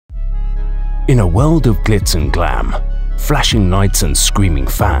In a world of glitz and glam, flashing lights and screaming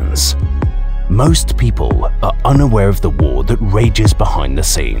fans, most people are unaware of the war that rages behind the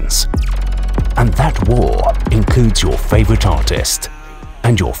scenes. And that war includes your favorite artist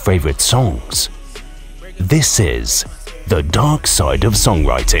and your favorite songs. This is The Dark Side of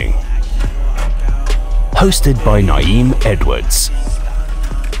Songwriting. Hosted by Nayim Edwards.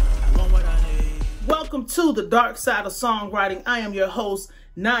 Welcome to The Dark Side of Songwriting. I am your host,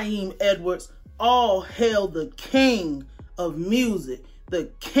 Nayim Edwards. All hail the king of music,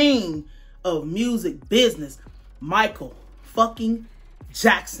 the king of music business, Michael fucking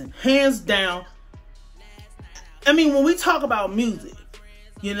Jackson. Hands down. I mean, when we talk about music,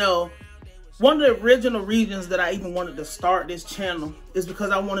 you know, one of the original reasons that I even wanted to start this channel is because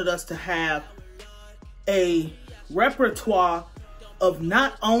I wanted us to have a repertoire of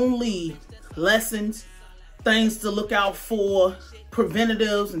not only lessons, things to look out for,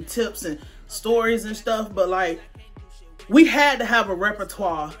 preventatives and tips and stories and stuff, but like we had to have a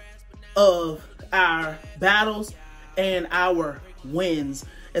repertoire of our battles and our wins,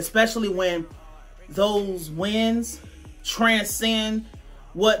 especially when those wins transcend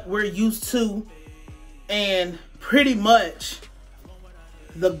what we're used to and pretty much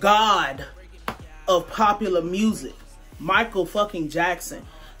the god of popular music, Michael fucking Jackson.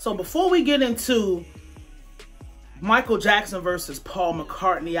 So before we get into Michael Jackson versus Paul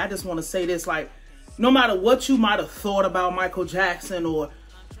McCartney, I just want to say this, like, no matter what you might have thought about Michael Jackson or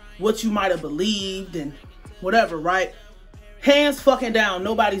what you might have believed and whatever, right? Hands fucking down,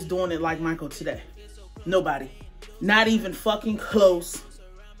 nobody's doing it like Michael today. Nobody. Not even fucking close.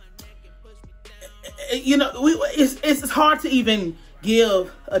 You know, it's hard to even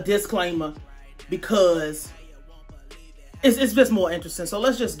give a disclaimer because it's just more interesting. So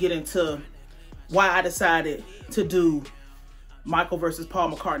let's just get into why I decided to do Michael versus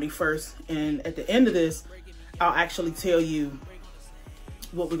Paul McCartney first. And at the end of this, I'll actually tell you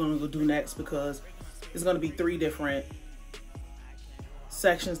what we're going to go do next, because it's going to be 3 different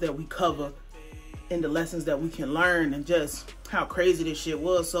sections that we cover in the lessons that we can learn and just how crazy this shit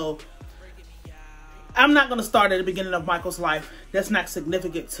was. So I'm not going to start at the beginning of Michael's life. That's not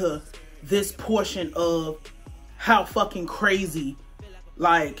significant to this portion of how fucking crazy,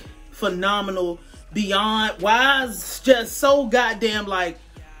 like phenomenal, beyond wise, just so goddamn, like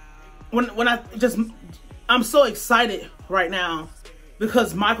I'm so excited right now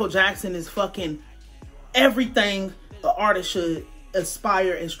because Michael Jackson is fucking everything an artist should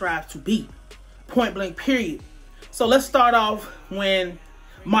aspire and strive to be. Point blank, period. So let's start off when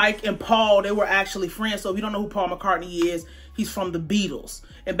Mike and Paul, they were actually friends. So if you don't know who Paul McCartney is, he's from the Beatles.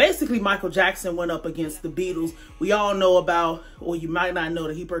 And basically Michael Jackson went up against the Beatles. We all know about, or you might not know,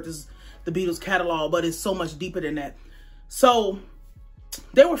 that he purchased the Beatles catalog, but it's so much deeper than that. So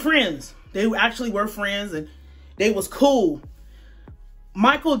they were friends. They actually were friends and they was cool.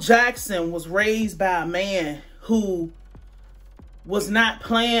 Michael Jackson was raised by a man who was not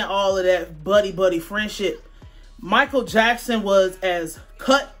playing all of that buddy friendship. Michael Jackson was as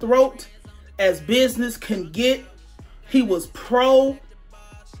cutthroat as business can get. He was pro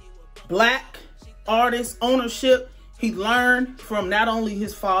black artist ownership. He learned from not only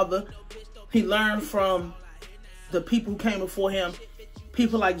his father, he learned from the people who came before him,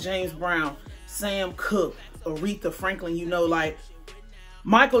 people like James Brown, Sam Cooke, Aretha Franklin. You know, like,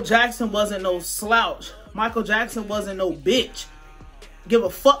 Michael Jackson wasn't no slouch. Michael Jackson wasn't no bitch. Give a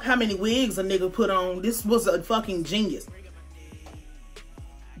fuck how many wigs a nigga put on. This was a fucking genius.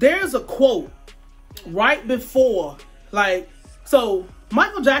 There's a quote right before, like, so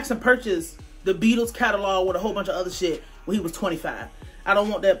Michael Jackson purchased the Beatles catalog with a whole bunch of other shit when he was 25. I don't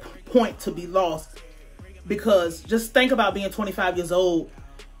want that point to be lost, because just think about being 25 years old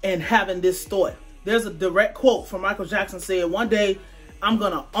and having this thought. There's a direct quote from Michael Jackson said, "One day I'm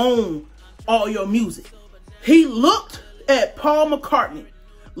gonna own all your music." He looked at Paul McCartney,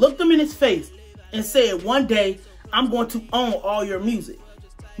 looked him in his face and said, "One day I'm going to own all your music."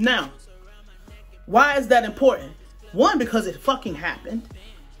 Now, why is that important? One, because it fucking happened.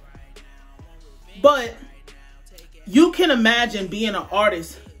 But you can imagine being an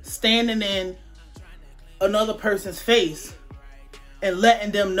artist standing in another person's face and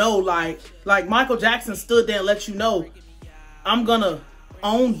letting them know, like Michael Jackson stood there and let you know, "I'm gonna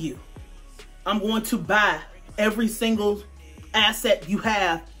own you. I'm going to buy every single asset you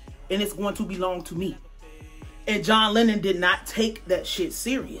have and it's going to belong to me." And John Lennon did not take that shit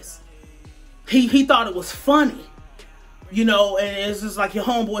serious. He thought it was funny. You know, and it's just like your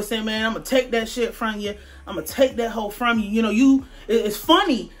homeboy saying, "Man, I'm gonna take that shit from you. I'm gonna take that hoe from you." You know, it's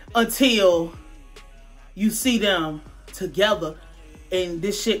funny until you see them together and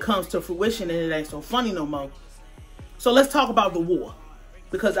this shit comes to fruition and it ain't so funny no more. So let's talk about the war,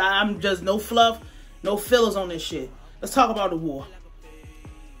 because I'm just no fluff, no fillers on this shit. Let's talk about the war.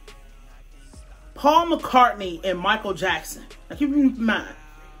 Paul McCartney and Michael Jackson. Now keep in mind,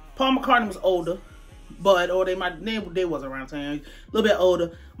 Paul McCartney was older, or they was around 10, a little bit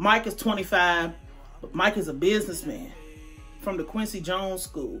older. Mike is 25, but Mike is a businessman from the Quincy Jones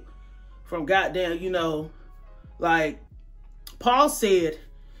School, from goddamn, you know, like Paul said,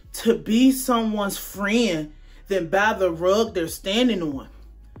 to be someone's friend, then buy the rug they're standing on.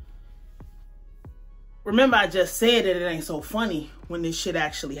 Remember, I just said that it ain't so funny when this shit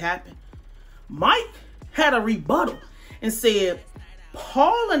actually happened. Mike had a rebuttal and said,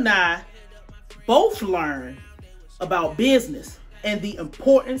 Paul and I both learned about business and the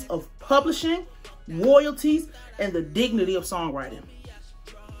importance of publishing, royalties, and the dignity of songwriting.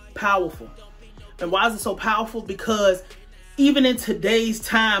 Powerful. And why is it so powerful? Because even in today's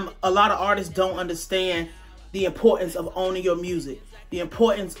time, a lot of artists don't understand the importance of owning your music, the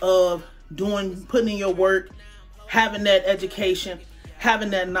importance of putting in your work, having that education,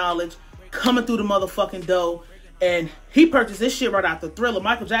 having that knowledge, coming through the motherfucking dough. And he purchased this shit right after Thriller.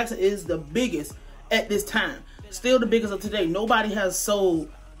 Michael Jackson is the biggest at this time. Still the biggest of today. Nobody's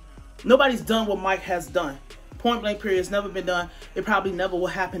done what Mike has done. Point blank period. It's never been done. It probably never will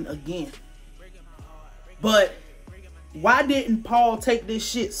happen again. But why didn't Paul take this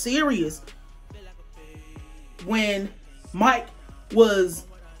shit serious when Mike was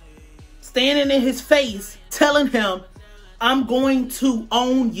standing in his face telling him, I'm going to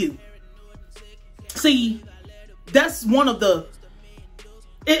own you? See, that's one of the,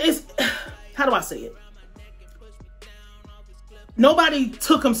 how do I say it? Nobody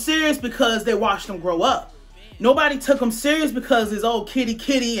took him serious because they watched him grow up. Nobody took him serious because his old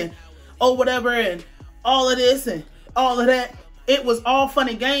kitty and whatever and all of this and all of that. It was all fun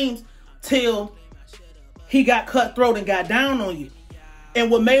and games till he got cutthroat and got down on you.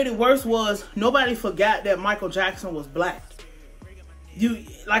 And what made it worse was nobody forgot that Michael Jackson was black.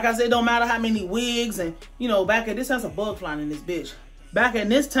 Like I said, it don't matter how many wigs and, you know, back at this, that's a bug flying in this bitch. Back in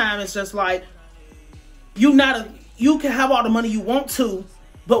this time, it's just like, you can have all the money you want to,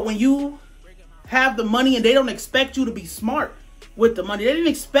 but when you have the money and they don't expect you to be smart with the money, they didn't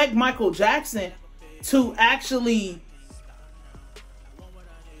expect Michael Jackson to actually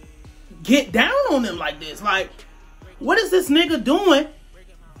get down on them like this. Like, what is this nigga doing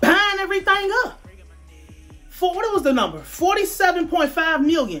buying everything up? What was the number? 47.5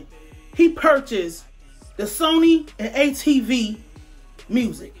 million. He purchased the Sony and ATV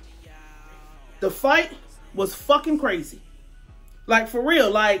music. The fight was fucking crazy. Like, for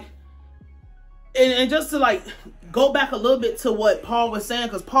real. Like, and just to like go back a little bit to what Paul was saying,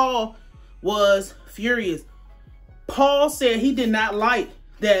 because Paul was furious. Paul said he did not like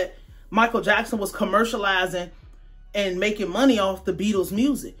that Michael Jackson was commercializing and making money off the Beatles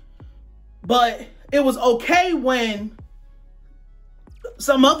music. But it was okay when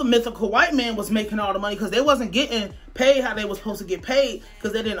some other mythical white man was making all the money, because they wasn't getting paid how they was supposed to get paid,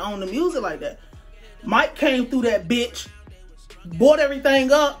 because they didn't own the music like that. Mike came through that bitch, bought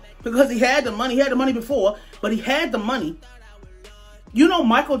everything up because he had the money. He had the money before, but he had the money. You know,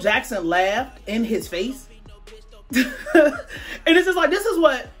 Michael Jackson laughed in his face. And it's just like, this is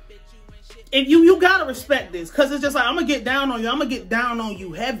what, if you gotta respect this, because it's just like, I'm gonna get down on you. I'm gonna get down on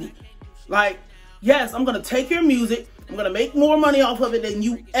you heavy. Like, yes, I'm gonna take your music. I'm gonna make more money off of it than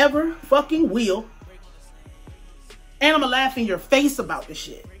you ever fucking will. And I'm gonna laugh in your face about this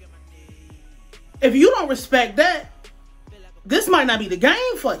shit. If you don't respect that, this might not be the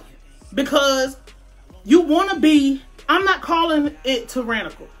game for you. Because you wanna be, I'm not calling it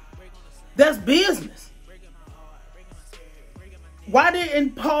tyrannical. That's business. Why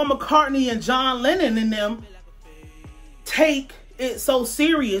didn't Paul McCartney and John Lennon and them take it so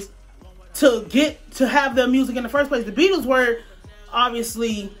serious to have their music in the first place? The Beatles were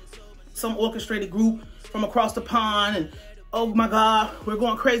obviously some orchestrated group from across the pond, and oh my God, we're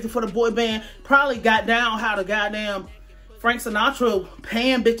going crazy for the boy band. Probably got down how the goddamn Frank Sinatra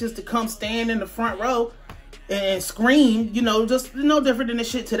paying bitches to come stand in the front row and scream, you know, just no different than this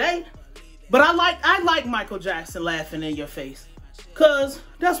shit today. But I like Michael Jackson laughing in your face, cause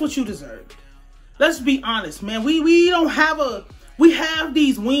that's what you deserve. Let's be honest, man. We have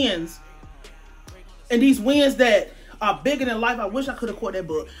these wins, and these wins that are bigger than life. I wish I could have caught that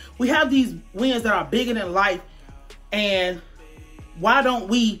book. We have these wins that are bigger than life, and why don't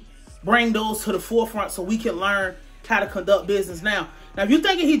we bring those to the forefront so we can learn how to conduct business now? Now, if you're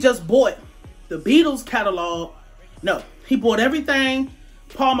thinking he just bought the Beatles catalog, no. He bought everything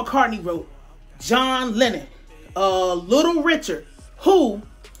Paul McCartney wrote, John Lennon, Little Richard, who,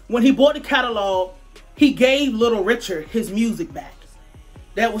 when he bought the catalog, he gave Little Richard his music back.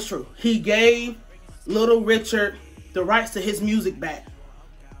 That was true. He gave Little Richard the rights to his music back.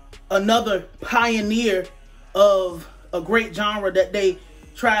 Another pioneer of a great genre that they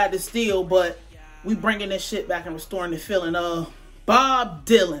tried to steal, but we bringing this shit back and restoring the feeling. Bob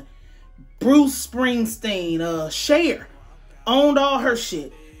Dylan, Bruce Springsteen, Cher owned all her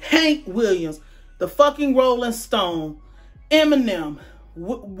shit. Hank Williams, the fucking Rolling Stone, Eminem,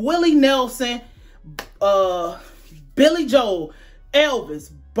 Willie Nelson, Billy Joel,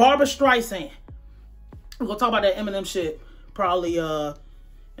 Elvis, Barbra Streisand. We're gonna talk about that Eminem shit probably in a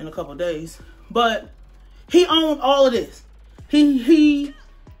couple of days. But he owned all of this. He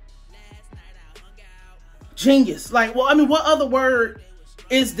genius. Like, well, I mean, what other word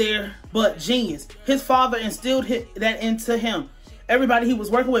is there but genius? His father instilled that into him. Everybody he was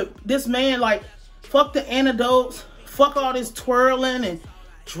working with, this man, like, fuck the antidotes, fuck all this twirling and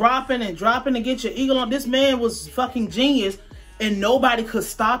dropping to get your eagle on. This man was fucking genius, and nobody could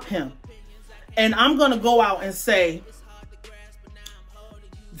stop him. And I'm gonna go out and say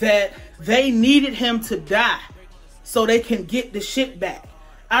that they needed him to die so they can get the shit back.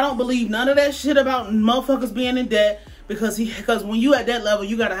 I don't believe none of that shit about motherfuckers being in debt, because when you at that level,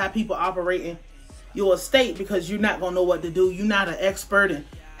 you gotta have people operating your estate, because you're not gonna know what to do. You're not an expert in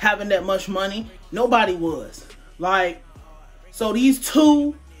having that much money. Nobody was. Like, so these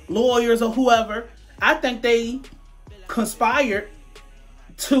two lawyers or whoever, I think they conspired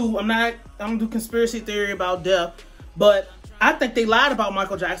to, I'm gonna do conspiracy theory about death, but I think they lied about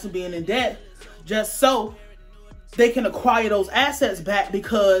Michael Jackson being in debt just so they can acquire those assets back,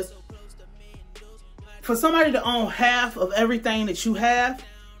 because for somebody to own half of everything that you have,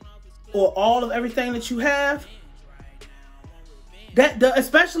 or all of everything that you have,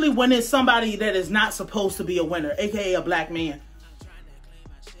 especially when it's somebody that is not supposed to be a winner, aka a black man,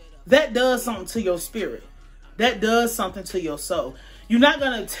 that does something to your spirit. That does something to your soul. You're not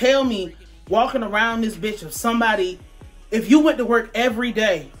gonna tell me walking around this bitch of somebody, if you went to work every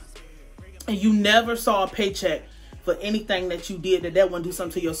day and you never saw a paycheck for anything that you did, that wouldn't do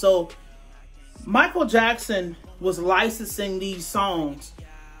something to your soul. Michael Jackson was licensing these songs.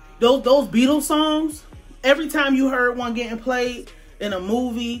 Those Beatles songs, every time you heard one getting played in a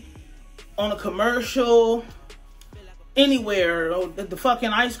movie, on a commercial, anywhere, or the fucking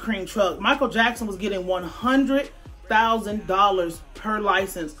ice cream truck, Michael Jackson was getting $100,000 per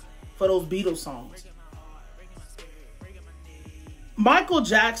license for those Beatles songs. Michael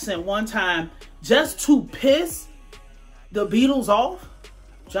Jackson one time, just to piss the Beatles off,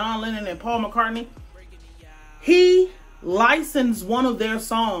 John Lennon and Paul McCartney, he licensed one of their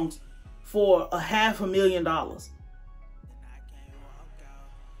songs for $500,000.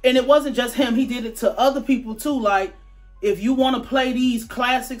 And it wasn't just him, he did it to other people too. Like, if you want to play these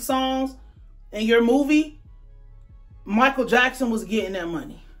classic songs in your movie, Michael Jackson was getting that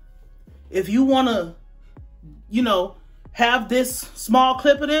money. If you want to, you know, have this small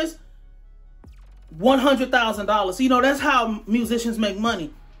clip of this, $100,000. You know, that's how musicians make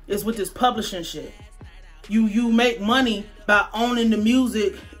money. It's with this publishing shit. You make money by owning the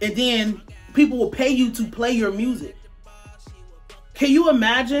music, and then people will pay you to play your music. Can you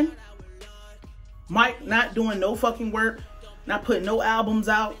imagine Mike not doing no fucking work, not putting no albums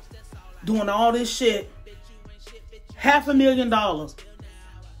out, doing all this shit? $500,000.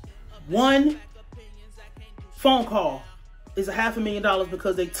 One phone call is $500,000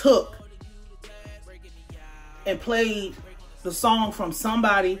 because they took and played the song from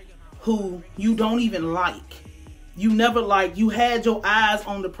somebody who you don't even like. You never liked. You had your eyes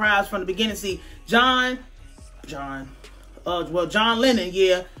on the prize from the beginning. See, John Lennon,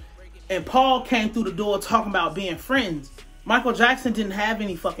 yeah, and Paul came through the door talking about being friends. Michael Jackson didn't have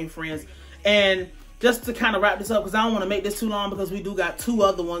any fucking friends. And just to kind of wrap this up, because I don't want to make this too long, because we do got two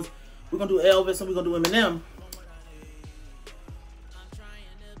other ones. We're going to do Elvis and we're going to do Eminem.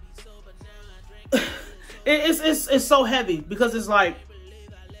 It's so heavy, because it's like,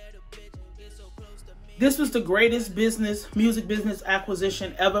 this was the greatest music business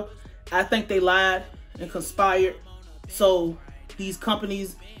acquisition ever. I think they lied and conspired so these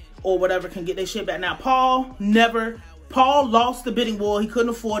companies or whatever can get their shit back. Now, Paul lost the bidding war. He couldn't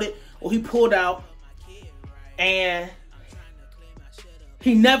afford it, or he pulled out, and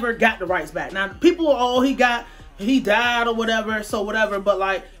he never got the rights back. Now, people are all he died or whatever, so whatever, but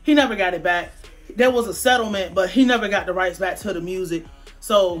like, he never got it back. There was a settlement, but he never got the rights back to the music.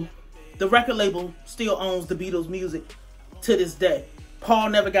 So the record label still owns the Beatles music to this day. Paul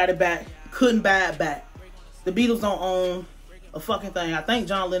never got it back, couldn't buy it back. The Beatles don't own a fucking thing. I think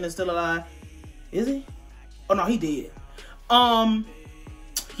John Lennon's still alive. Is he? Oh no, he did.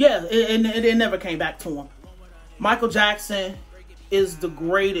 Yeah, it never came back to him. Michael Jackson is the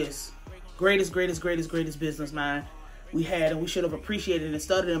greatest businessman we had, and we should have appreciated and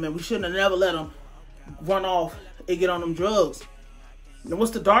studied him, and we shouldn't have never let him run off and get on them drugs. Now,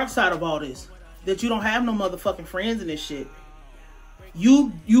 what's the dark side of all this? That you don't have no motherfucking friends in this shit.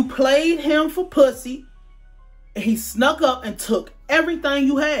 You played him for pussy, and he snuck up and took everything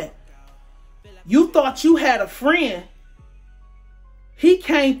you had. You thought you had a friend. He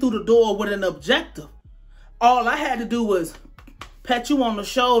came through the door with an objective. All I had to do was pat you on the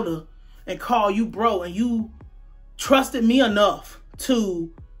shoulder and call you bro, and you trusted me enough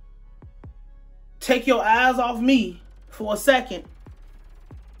to take your eyes off me for a second,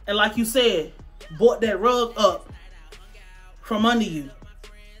 and like you said, brought that rug up from under you.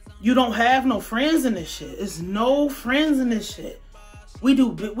 You don't have no friends in this shit. It's no friends in this shit.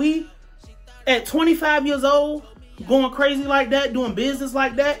 We at 25 years old, going crazy like that, doing business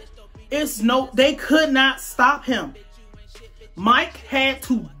like that, they could not stop him. Mike had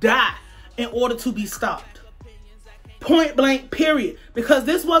to die in order to be stopped. Point blank, period. Because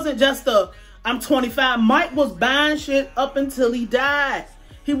this wasn't just I'm 25. Mike was buying shit up until he died.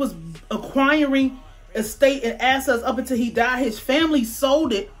 He was acquiring estate and assets up until he died. His family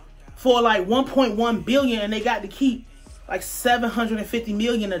sold it for like 1.1 billion, and they got to keep like 750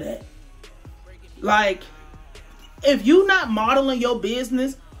 million of that. Like, if you're not modeling your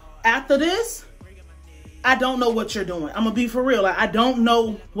business after this, I don't know what you're doing. I'm gonna be for real. Like, I don't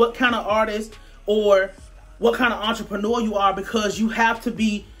know what kind of artist or what kind of entrepreneur you are, because you have to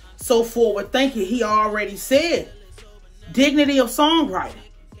be so forward thinking. He already said dignity of songwriting.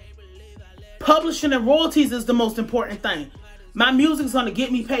 Publishing and royalties is the most important thing. My music's gonna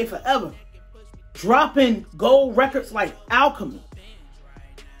get me paid forever. Dropping gold records like Alchemy.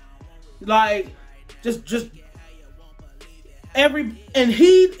 Like, he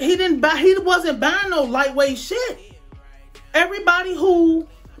wasn't buying no lightweight shit. Everybody who,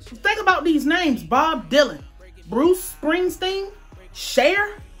 think about these names: Bob Dylan, Bruce Springsteen,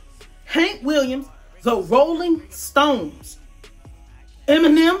 Cher, Hank Williams, the Rolling Stones,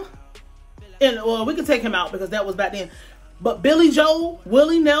 Eminem, and well, we can take him out because that was back then. But Billy Joel,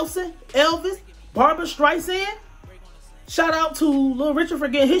 Willie Nelson, Elvis, Barbra Streisand. Shout out to Little Richard for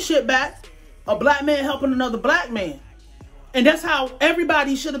getting his shit back. A black man helping another black man. And that's how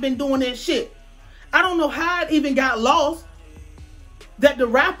everybody should have been doing that shit. I don't know how it even got lost that the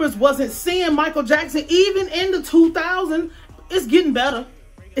rappers wasn't seeing Michael Jackson even in the 2000s. It's getting better.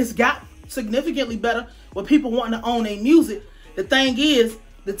 It's got significantly better with people wanting to own their music. The thing is,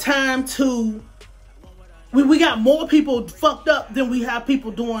 the time to... We got more people fucked up than we have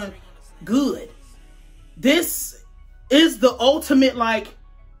people doing good. This is the ultimate, like...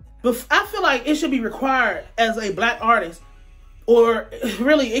 I feel like it should be required as a black artist, or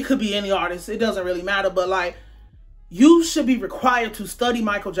really it could be any artist, it doesn't really matter, but like, you should be required to study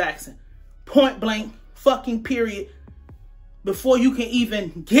Michael Jackson, point blank, fucking period, before you can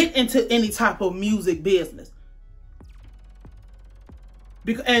even get into any type of music business.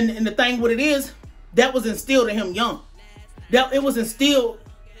 And the thing what it is, that was instilled in him young. That it was instilled.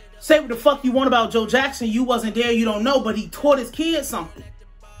 Say what the fuck you want about Joe Jackson, you wasn't there, you don't know, but he taught his kids something.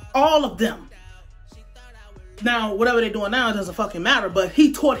 All of them. Now, whatever they're doing now, it doesn't fucking matter. But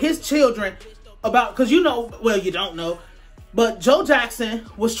he taught his children about, because you know, well, you don't know, but Joe Jackson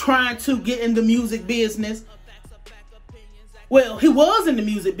was trying to get in the music business. Well, he was in the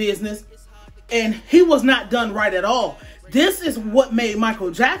music business, and he was not done right at all. This is what made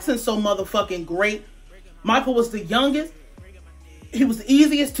Michael Jackson so motherfucking great. Michael was the youngest. He was the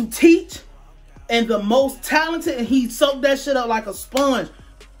easiest to teach and the most talented, and he soaked that shit up like a sponge.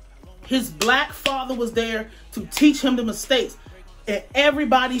 His black father was there to teach him the mistakes. And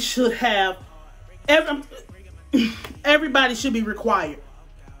everybody should have, everybody should be required.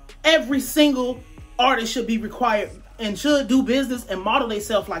 Every single artist should be required and should do business and model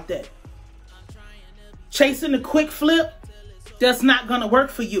themselves like that. Chasing the quick flip, that's not gonna work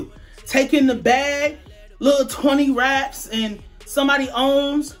for you. Taking the bag, little 20 raps, and somebody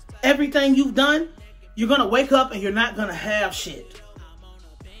owns everything you've done, you're gonna wake up and you're not gonna have shit.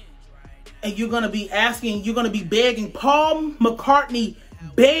 And you're going to be asking, you're going to be begging. Paul McCartney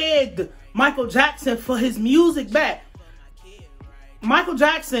begged Michael Jackson for his music back. Michael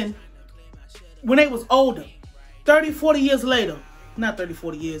Jackson, when they was older, 30, 40 years later, not 30,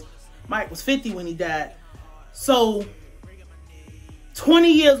 40 years, Mike was 50 when he died. So,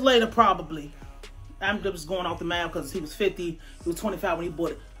 20 years later probably, I'm just going off the math because he was 50, he was 25 when he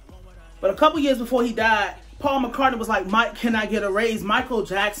bought it. But a couple years before he died, Paul McCartney was like, Mike, can I get a raise? Michael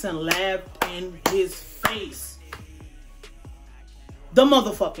Jackson laughed in his face. the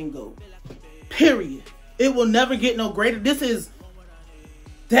motherfucking GOAT. Period. It will never get no greater.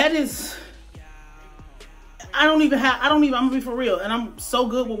 I'm gonna be for real, and I'm so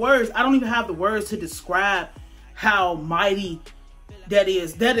good with words. I don't even have the words to describe how mighty that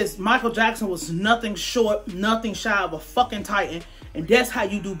is. Michael Jackson was nothing short, nothing shy of a fucking titan, and that's how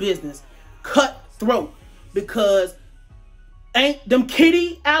you do business. Cutthroat. Because ain't them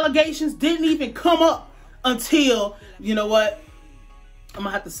kitty allegations didn't even come up until, you know what? I'm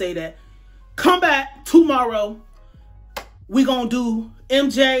gonna have to say that. Come back tomorrow. We gonna do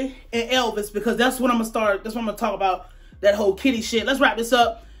MJ and Elvis, because that's what I'm gonna start. That's what I'm gonna talk about, that whole kitty shit. Let's wrap this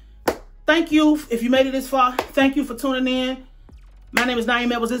up. Thank you if you made it this far. Thank you for tuning in. My name is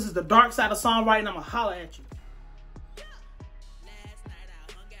Nayim Edwards. This is the dark side of songwriting. I'm gonna holler at you.